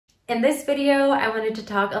In this video, I wanted to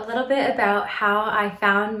talk a little bit about how I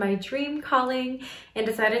found my dream calling and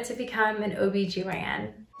decided to become an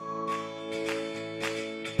OBGYN.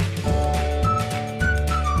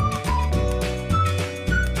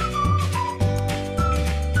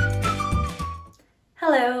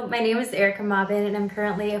 Hello, my name is Erica Maubin and I'm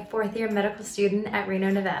currently a fourth-year medical student at Reno,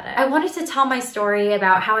 Nevada. I wanted to tell my story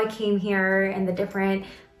about how I came here and the different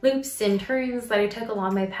loops and turns that I took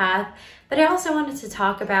along my path, but I also wanted to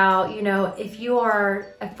talk about, if you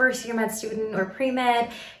are a first-year med student or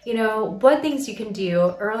pre-med, what things you can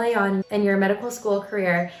do early on in your medical school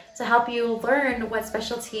career to help you learn what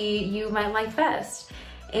specialty you might like best.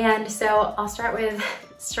 And so I'll start with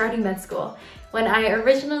starting med school. When I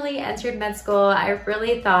originally entered med school, I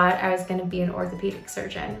really thought I was going to be an orthopedic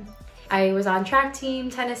surgeon. I was on track team,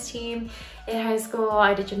 tennis team in high school.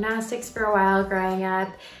 I did gymnastics for a while growing up.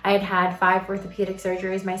 I had had 5 orthopedic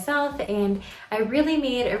surgeries myself, and I really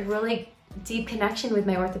made a really deep connection with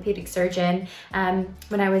my orthopedic surgeon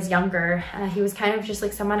when I was younger. He was kind of just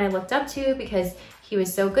like someone I looked up to because he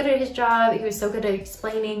was so good at his job. He was so good at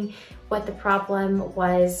explaining what the problem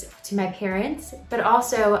was to my parents, but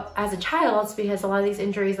also as a child, because a lot of these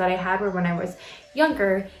injuries that I had were when I was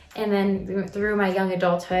younger, and then through my young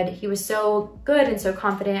adulthood, he was so good and so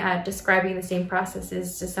confident at describing the same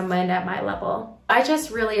processes to someone at my level. I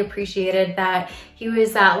just really appreciated that he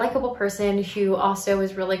was that likable person who also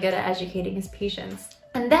was really good at educating his patients.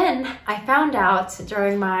 And then I found out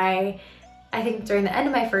during the end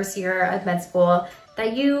of my first year of med school,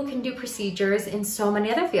 that you can do procedures in so many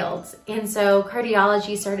other fields. And so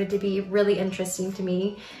cardiology started to be really interesting to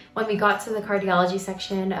me. When we got to the cardiology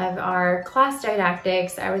section of our class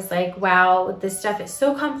didactics, I was like, wow, this stuff is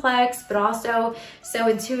so complex, but also so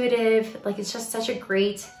intuitive. Like, it's just such a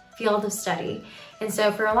great field of study. And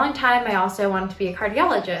so for a long time, I also wanted to be a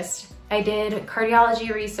cardiologist. I did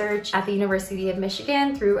cardiology research at the University of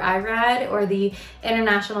Michigan through IRAD, or the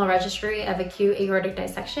International Registry of Acute Aortic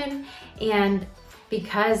Dissection. And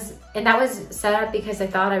that was set up because I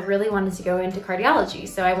thought I really wanted to go into cardiology.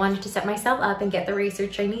 So I wanted to set myself up and get the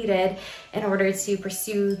research I needed in order to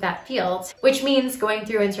pursue that field, which means going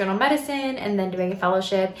through internal medicine and then doing a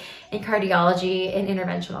fellowship in cardiology and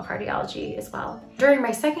interventional cardiology as well. During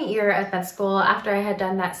my second year of med school, after I had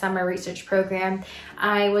done that summer research program,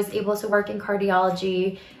 I was able to work in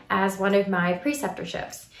cardiology as one of my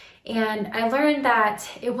preceptorships. And I learned that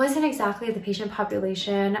it wasn't exactly the patient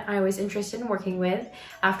population I was interested in working with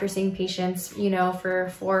after seeing patients,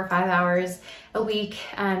 for 4 or 5 hours a week,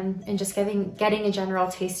 and just getting a general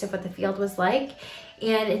taste of what the field was like.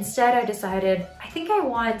 And instead I decided, I think I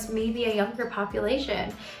want maybe a younger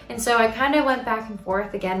population. And so I kind of went back and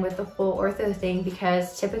forth again with the whole ortho thing,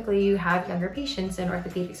 because typically you have younger patients in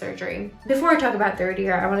orthopedic surgery. Before I talk about third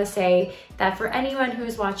year, I want to say that for anyone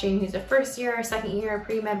who's watching who's a first year, second year,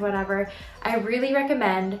 pre-med, whatever, I really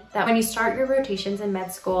recommend that when you start your rotations in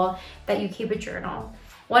med school, that you keep a journal.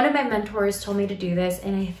 One of my mentors told me to do this,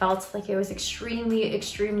 and I felt like it was extremely,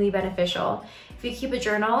 extremely beneficial. If you keep a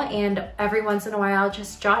journal and every once in a while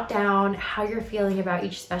just jot down how you're feeling about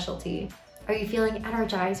each specialty. Are you feeling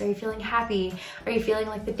energized? Are you feeling happy? Are you feeling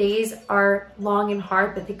like the days are long and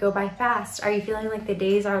hard but they go by fast? Are you feeling like the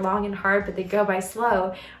days are long and hard but they go by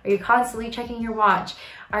slow? Are you constantly checking your watch?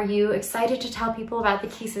 Are you excited to tell people about the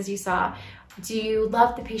cases you saw? Do you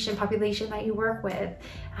love the patient population that you work with?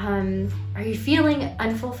 Are you feeling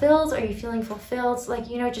unfulfilled? Are you feeling fulfilled?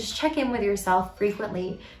 Just check in with yourself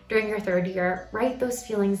frequently during your third year. Write those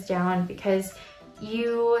feelings down, because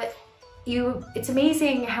it's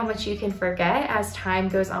amazing how much you can forget as time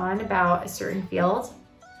goes on about a certain field.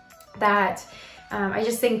 That I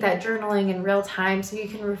just think that journaling in real time, so you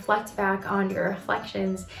can reflect back on your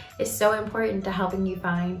reflections, is so important to helping you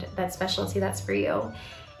find that specialty that's for you.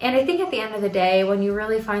 And I think at the end of the day, when you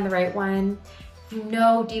really find the right one, you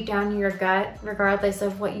know deep down in your gut, regardless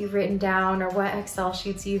of what you've written down or what Excel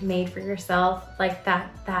sheets you've made for yourself, like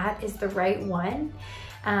that is the right one.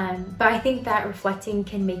 But I think that reflecting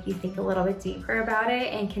can make you think a little bit deeper about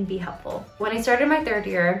it and can be helpful. When I started my third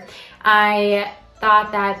year, I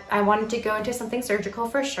thought that I wanted to go into something surgical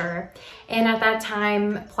for sure. And at that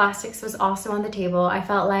time, plastics was also on the table. I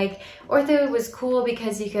felt like ortho was cool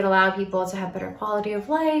because you could allow people to have better quality of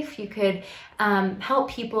life. You could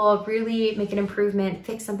help people really make an improvement,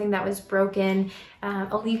 fix something that was broken,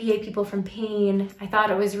 alleviate people from pain. I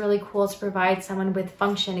thought it was really cool to provide someone with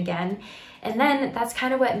function again. And then that's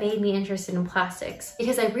kind of what made me interested in plastics,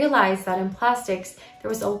 because I realized that in plastics, there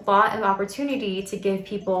was a lot of opportunity to give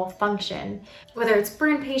people function, whether it's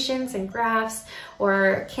burn patients and grafts,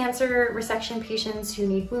 or cancer resection patients who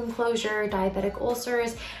need wound closure, diabetic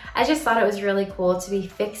ulcers. I just thought it was really cool to be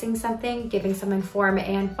fixing something, giving someone form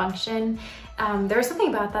and function. There was something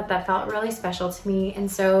about that that felt really special to me. And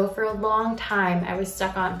so for a long time, I was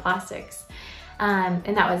stuck on plastics.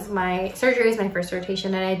 And that was my surgery, was my first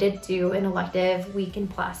rotation, and I did do an elective week in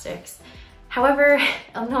plastics. However,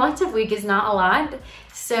 an elective week is not a lot,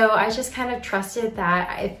 so I just kind of trusted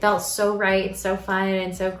that it felt so right and so fun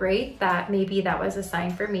and so great that maybe that was a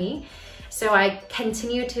sign for me. So I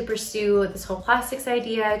continued to pursue this whole plastics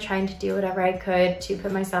idea, trying to do whatever I could to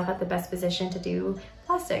put myself at the best position to do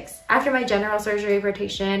plastics. After my general surgery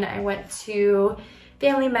rotation, I went to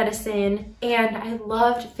family medicine, and I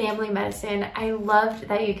loved family medicine. I loved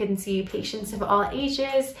that you could see patients of all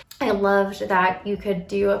ages. I loved that you could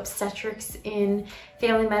do obstetrics in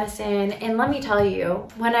family medicine. And let me tell you,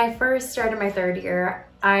 when I first started my third year,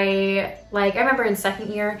 I remember in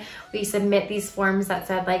second year, we submit these forms that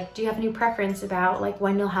said like, do you have any preference about like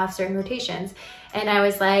when you'll have certain rotations? And I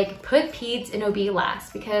was like, put peds and OB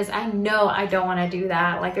last, because I know I don't want to do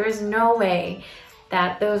that. Like, there is no way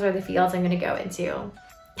that those are the fields I'm going to go into.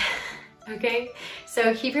 Okay,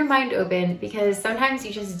 so keep your mind open, because sometimes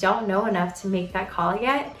you just don't know enough to make that call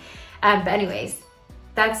yet. But anyways,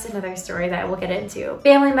 that's another story that we'll get into.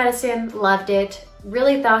 Family medicine, loved it.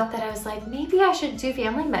 Really thought that I was like, maybe I should do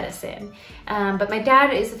family medicine. But my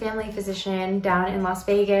dad is a family physician down in Las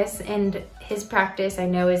Vegas, and his practice I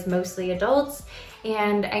know is mostly adults.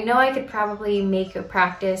 And I know I could probably make a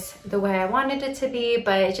practice the way I wanted it to be,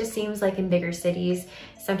 but it just seems like in bigger cities,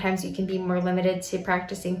 sometimes you can be more limited to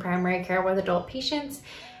practicing primary care with adult patients.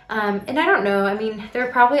 And I don't know, I mean, there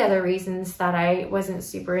are probably other reasons that I wasn't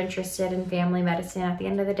super interested in family medicine at the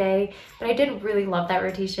end of the day, but I did really love that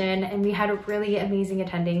rotation, and we had really amazing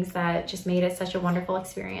attendings that just made it such a wonderful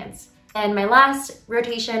experience. And my last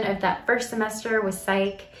rotation of that first semester was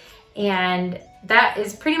psych, and that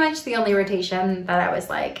is pretty much the only rotation that I was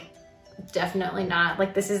like, definitely not.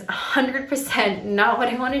 Like, this is 100% not what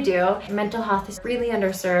I want to do. Mental health is really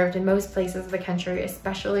underserved in most places of the country,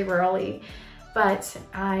 especially rurally. But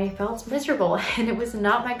I felt miserable and it was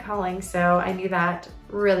not my calling, so I knew that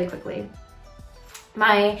really quickly.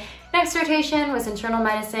 My next rotation was internal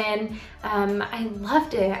medicine. I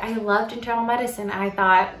loved it. I loved internal medicine. I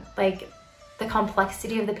thought like the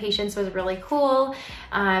complexity of the patients was really cool.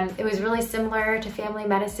 It was really similar to family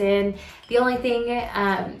medicine. The only thing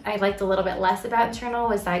I liked a little bit less about internal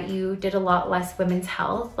was that you did a lot less women's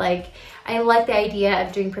health. Like, I like the idea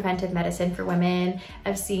of doing preventive medicine for women,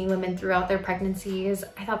 of seeing women throughout their pregnancies.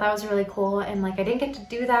 I thought that was really cool, and like I didn't get to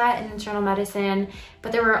do that in internal medicine,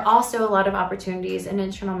 but there were also a lot of opportunities in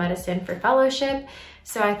internal medicine for fellowship.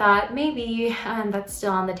 So I thought maybe that's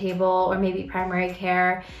still on the table, or maybe primary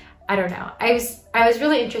care. I don't know. I was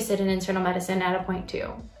really interested in internal medicine at a point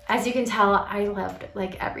too. As you can tell, I loved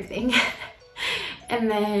like everything. And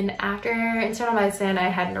then after internal medicine, I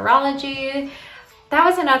had neurology. That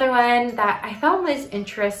was another one that I felt was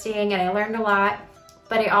interesting and I learned a lot,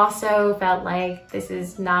 but I also felt like this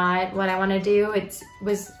is not what I want to do. It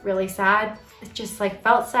was really sad. It just like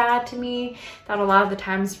felt sad to me that a lot of the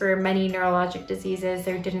times for many neurologic diseases,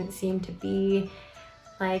 there didn't seem to be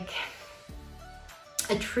like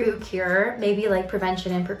a true cure, maybe like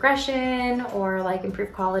prevention and progression or like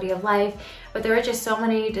improved quality of life. But there were just so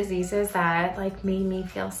many diseases that like made me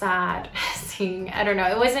feel sad seeing, I don't know,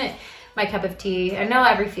 it wasn't my cup of tea. I know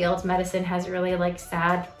every field, medicine has really like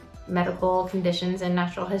sad medical conditions and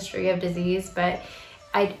natural history of disease, but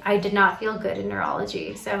I did not feel good in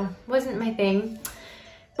neurology, so it wasn't my thing.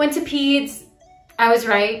 Went to peds. I was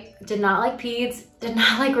right, did not like peds, did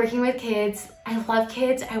not like working with kids. I love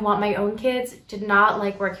kids, I want my own kids, did not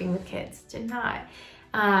like working with kids, did not.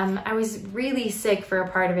 I was really sick for a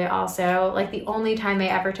part of it also. Like the only time I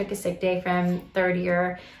ever took a sick day from third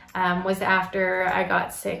year was after I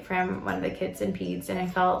got sick from one of the kids in peds, and I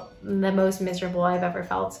felt the most miserable I've ever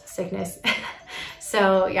felt sickness.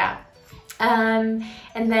 So yeah. And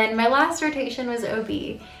then my last rotation was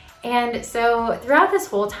OB. And so throughout this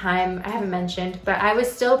whole time, I haven't mentioned, but I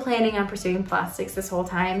was still planning on pursuing plastics this whole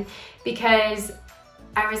time, because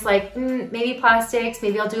I was like, maybe plastics,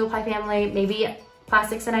 maybe I'll do apply family, maybe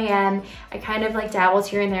plastics and IM. I kind of like dabbled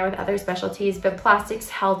here and there with other specialties, but plastics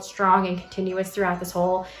held strong and continuous throughout this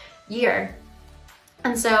whole year.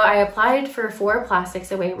 And so I applied for 4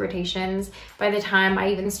 plastics away rotations by the time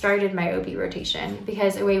I even started my OB rotation,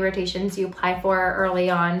 because away rotations you apply for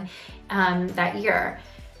early on that year.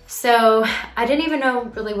 So I didn't even know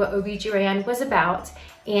really what OBGYN was about,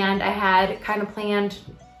 and I had kind of planned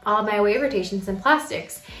all of my away rotations in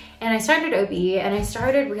plastics. And I started OB and I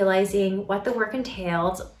started realizing what the work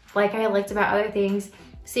entailed, like I liked about other things,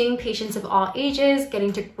 seeing patients of all ages,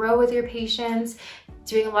 getting to grow with your patients,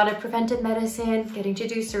 doing a lot of preventive medicine, getting to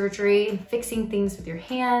do surgery and fixing things with your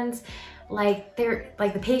hands. Like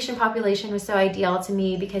the patient population was so ideal to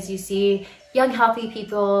me because you see young, healthy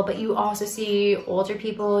people, but you also see older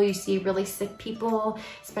people, you see really sick people,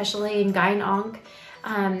 especially in gyn-onc.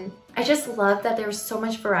 I just love that there's so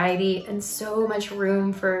much variety and so much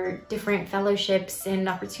room for different fellowships and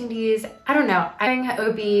opportunities. I don't know. During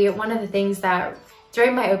OB, one of the things that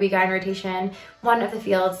during my OB-GYN rotation, one of the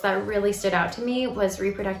fields that really stood out to me was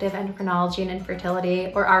reproductive endocrinology and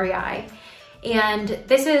infertility, or REI. And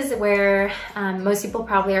this is where most people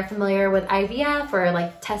probably are familiar with IVF, or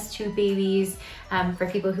like test tube babies for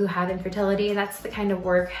people who have infertility. That's the kind of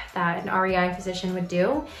work that an REI physician would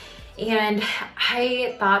do. And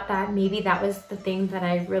I thought that maybe that was the thing that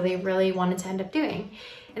I really, really wanted to end up doing.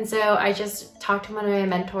 And so I just talked to one of my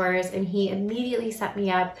mentors, and he immediately set me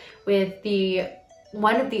up with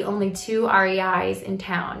one of the only 2 REIs in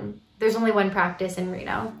town. There's only one practice in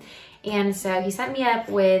Reno. And so he set me up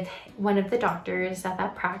with one of the doctors at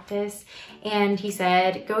that practice, and he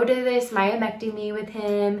said, go to this myomectomy with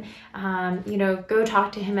him, you know, go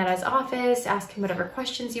talk to him at his office, ask him whatever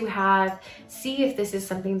questions you have, see if this is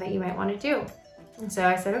something that you might want to do. And so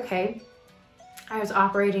I said, okay. I was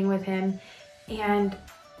operating with him, and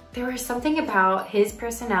there was something about his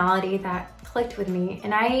personality that clicked with me.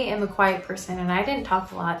 And I am a quiet person, and I didn't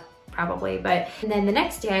talk a lot, probably, but and then the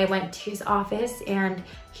next day I went to his office, and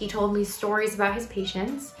he told me stories about his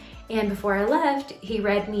patients. And before I left, he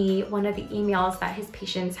read me one of the emails that his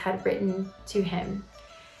patients had written to him.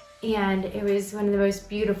 And it was one of the most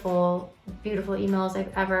beautiful, beautiful emails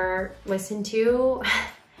I've ever listened to,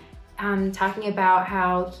 talking about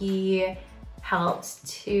how he helped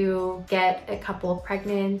to get a couple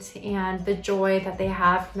pregnant and the joy that they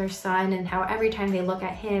have from their son, and how every time they look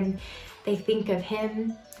at him, they think of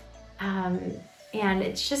him. And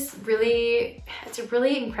it's just really, it's a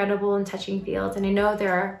really incredible and touching field. And I know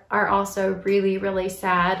there are also really, really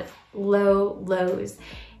sad lows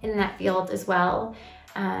in that field as well.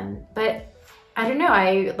 But I don't know,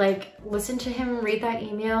 I like listened to him read that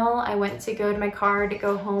email. I went to go to my car to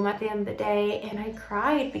go home at the end of the day, and I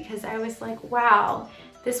cried because I was like, wow,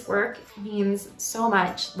 this work means so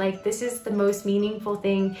much. Like, this is the most meaningful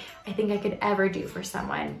thing I think I could ever do for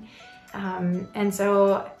someone. And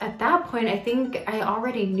so at that point, I think I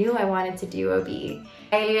already knew I wanted to do OB.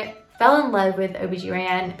 I fell in love with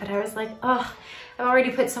OBGYN, but I was like, oh, I've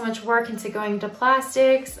already put so much work into going to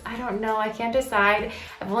plastics. I don't know, I can't decide.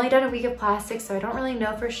 I've only done a week of plastics, so I don't really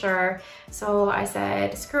know for sure. So I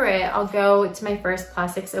said, screw it, I'll go to my first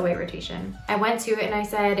plastics away rotation. I went to it and I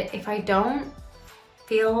said, if I don't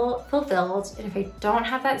feel fulfilled, and if I don't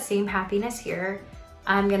have that same happiness here,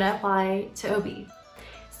 I'm gonna apply to OB.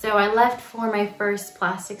 So I left for my first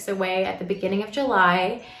plastics away at the beginning of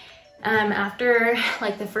July. After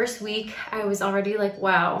like the first week, I was already like,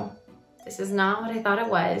 wow, this is not what I thought it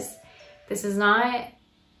was. This is not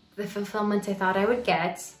the fulfillment I thought I would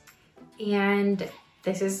get. And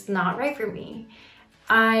this is not right for me.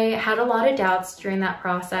 I had a lot of doubts during that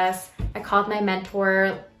process. I called my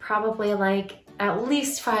mentor probably like at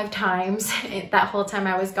least 5 times that whole time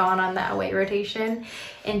I was gone on that away rotation.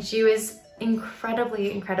 And she was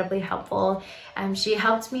incredibly helpful. She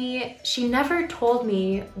helped me. She never told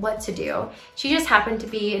me what to do. She just happened to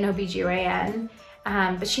be an OBGYN,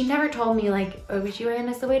 but she never told me like OBGYN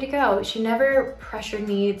is the way to go. She never pressured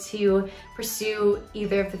me to pursue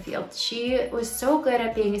either of the fields. She was so good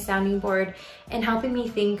at being a sounding board and helping me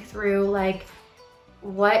think through like,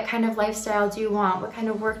 what kind of lifestyle do you want? What kind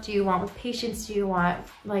of work do you want? What patients do you want?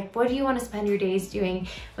 Like, what do you want to spend your days doing?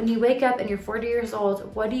 When you wake up and you're 40 years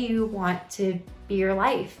old, what do you want to be your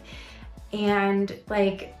life? And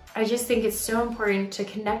like, I just think it's so important to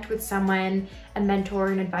connect with someone, a mentor,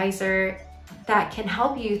 an advisor that can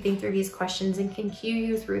help you think through these questions and can cue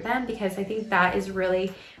you through them, because I think that is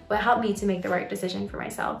really what helped me to make the right decision for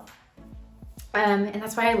myself. And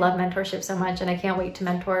that's why I love mentorship so much, and I can't wait to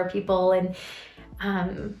mentor people. And I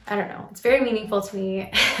don't know, it's very meaningful to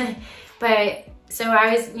me. But so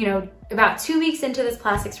I was, you know, about 2 weeks into this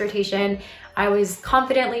plastics rotation, I was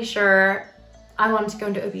confidently sure I wanted to go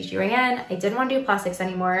into OBGYN. I didn't want to do plastics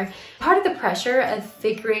anymore. Part of the pressure of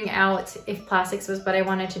figuring out if plastics was what I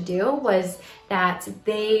wanted to do was that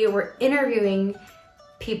they were interviewing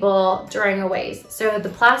people during aways. So the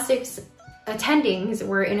plastics attendings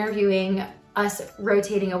were interviewing us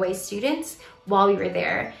rotating away students while we were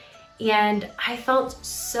there. And I felt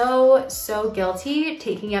so guilty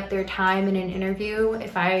taking up their time in an interview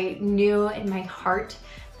if I knew in my heart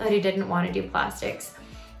that I didn't want to do plastics.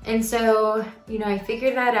 And so, you know, I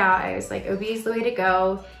figured that out. I was like, OB is the way to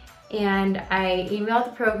go. And I emailed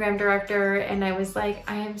the program director and I was like,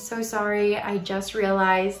 I am so sorry. I just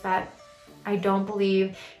realized that I don't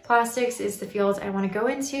believe plastics is the field I want to go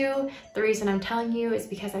into. The reason I'm telling you is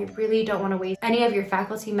because I really don't want to waste any of your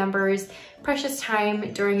faculty members' precious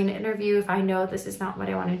time during an interview if I know this is not what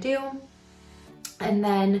I want to do. And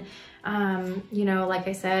then, you know, like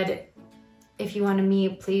I said, if you want to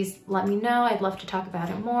meet, please let me know. I'd love to talk about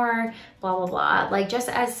it more, blah, blah, blah. Like, just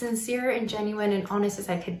as sincere and genuine and honest as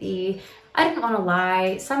I could be. I didn't want to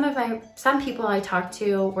lie. Some people I talked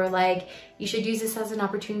to were like, you should use this as an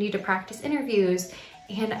opportunity to practice interviews.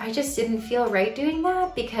 And I just didn't feel right doing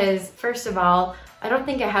that because, first of all, I don't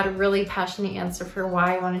think I had a really passionate answer for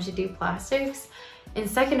why I wanted to do plastics. And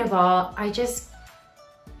second of all, I just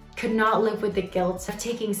could not live with the guilt of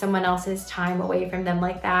taking someone else's time away from them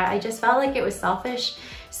like that. I just felt like it was selfish.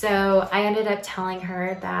 So I ended up telling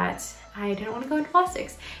her that I didn't want to go into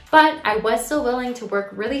plastics, but I was still willing to work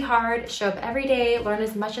really hard, show up every day, learn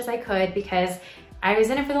as much as I could because I was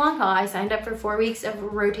in it for the long haul. I signed up for 4 weeks of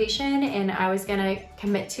rotation and I was gonna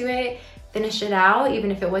commit to it, finish it out,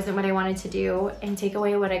 even if it wasn't what I wanted to do, and take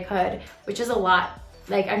away what I could, which is a lot.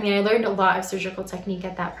 Like, I mean, I learned a lot of surgical technique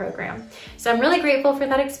at that program. So I'm really grateful for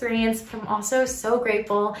that experience. But I'm also so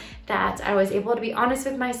grateful that I was able to be honest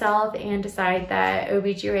with myself and decide that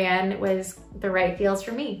OBGYN was the right field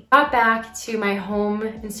for me. Got back to my home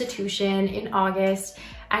institution in August.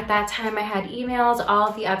 At that time, I had emailed all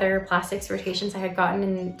of the other plastics rotations I had gotten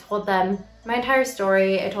and told them my entire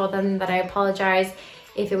story. I told them that I apologized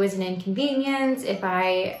if it was an inconvenience, if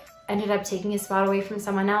I ended up taking a spot away from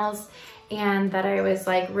someone else, and that I was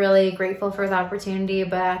like really grateful for the opportunity,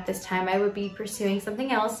 but at this time I would be pursuing something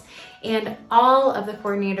else. And all of the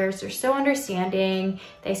coordinators are so understanding.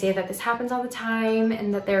 They say that this happens all the time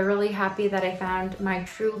and that they're really happy that I found my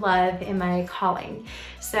true love in my calling.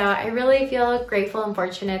 So I really feel grateful and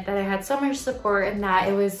fortunate that I had so much support and that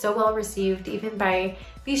it was so well received, even by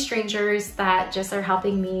these strangers that just are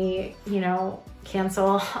helping me, you know,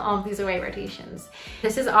 cancel all of these away rotations.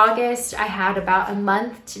 This is August. I had about a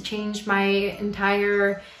month to change my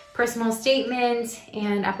entire personal statement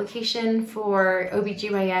and application for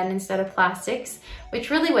OBGYN instead of plastics, which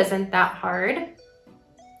really wasn't that hard.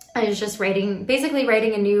 I was just basically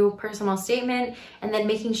writing a new personal statement and then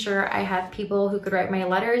making sure I had people who could write my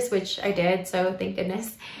letters, which I did, so thank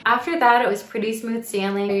goodness. After that, it was pretty smooth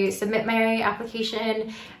sailing. I submit my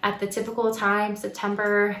application at the typical time,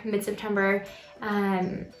 mid-September,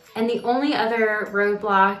 and the only other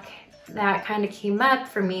roadblock that kind of came up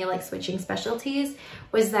for me, like switching specialties,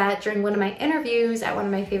 was that during one of my interviews at one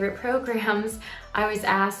of my favorite programs, I was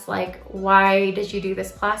asked, like, why did you do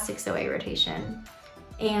this plastics away rotation?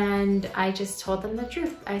 And I just told them the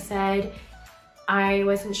truth. I said I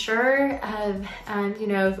wasn't sure of, you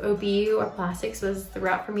know, if OB or plastics was the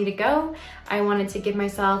route for me to go. I wanted to give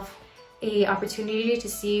myself an opportunity to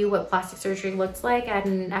see what plastic surgery looks like at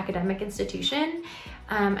an academic institution.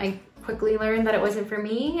 I quickly learned that it wasn't for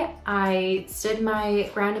me. I stood my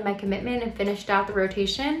ground in my commitment and finished out the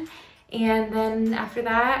rotation. And then after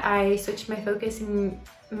that, I switched my focus and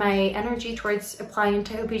my energy towards applying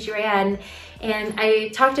to OBGYN. And I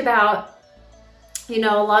talked about, you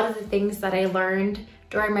know, a lot of the things that I learned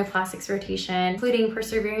during my plastics rotation, including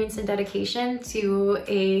perseverance and dedication to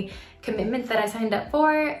a commitment that I signed up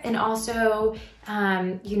for, and also,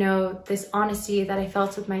 you know, this honesty that I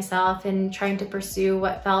felt with myself and trying to pursue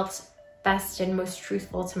what felt best and most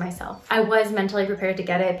truthful to myself. I was mentally prepared to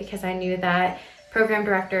get it because I knew that program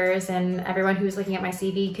directors and everyone who was looking at my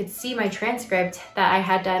CV could see my transcript that I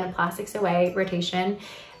had done a plastics away rotation.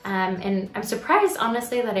 And I'm surprised,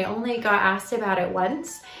 honestly, that I only got asked about it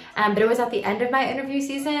once, but it was at the end of my interview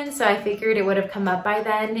season, so I figured it would have come up by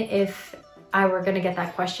then if I were gonna get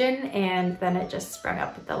that question, and then it just sprung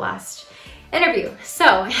up at the last interview.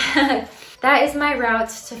 So that is my route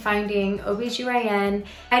to finding OBGYN.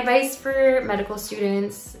 Advice for medical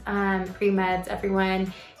students, pre-meds,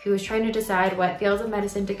 everyone who is trying to decide what fields of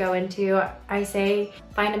medicine to go into. I say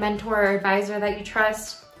find a mentor or advisor that you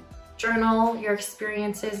trust. Journal your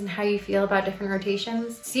experiences and how you feel about different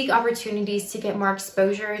rotations. Seek opportunities to get more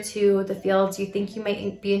exposure to the fields you think you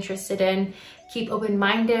might be interested in. Keep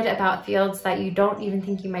open-minded about fields that you don't even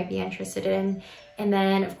think you might be interested in. And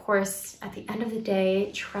then, of course, at the end of the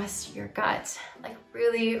day, trust your gut. Like,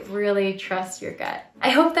 really, really trust your gut. I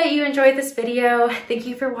hope that you enjoyed this video. Thank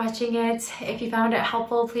you for watching it. If you found it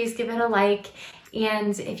helpful, please give it a like.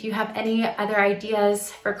 And if you have any other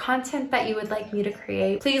ideas for content that you would like me to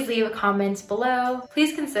create, please leave a comment below.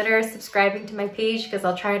 Please consider subscribing to my page because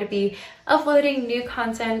I'll try to be uploading new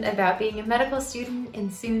content about being a medical student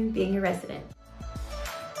and soon being a resident.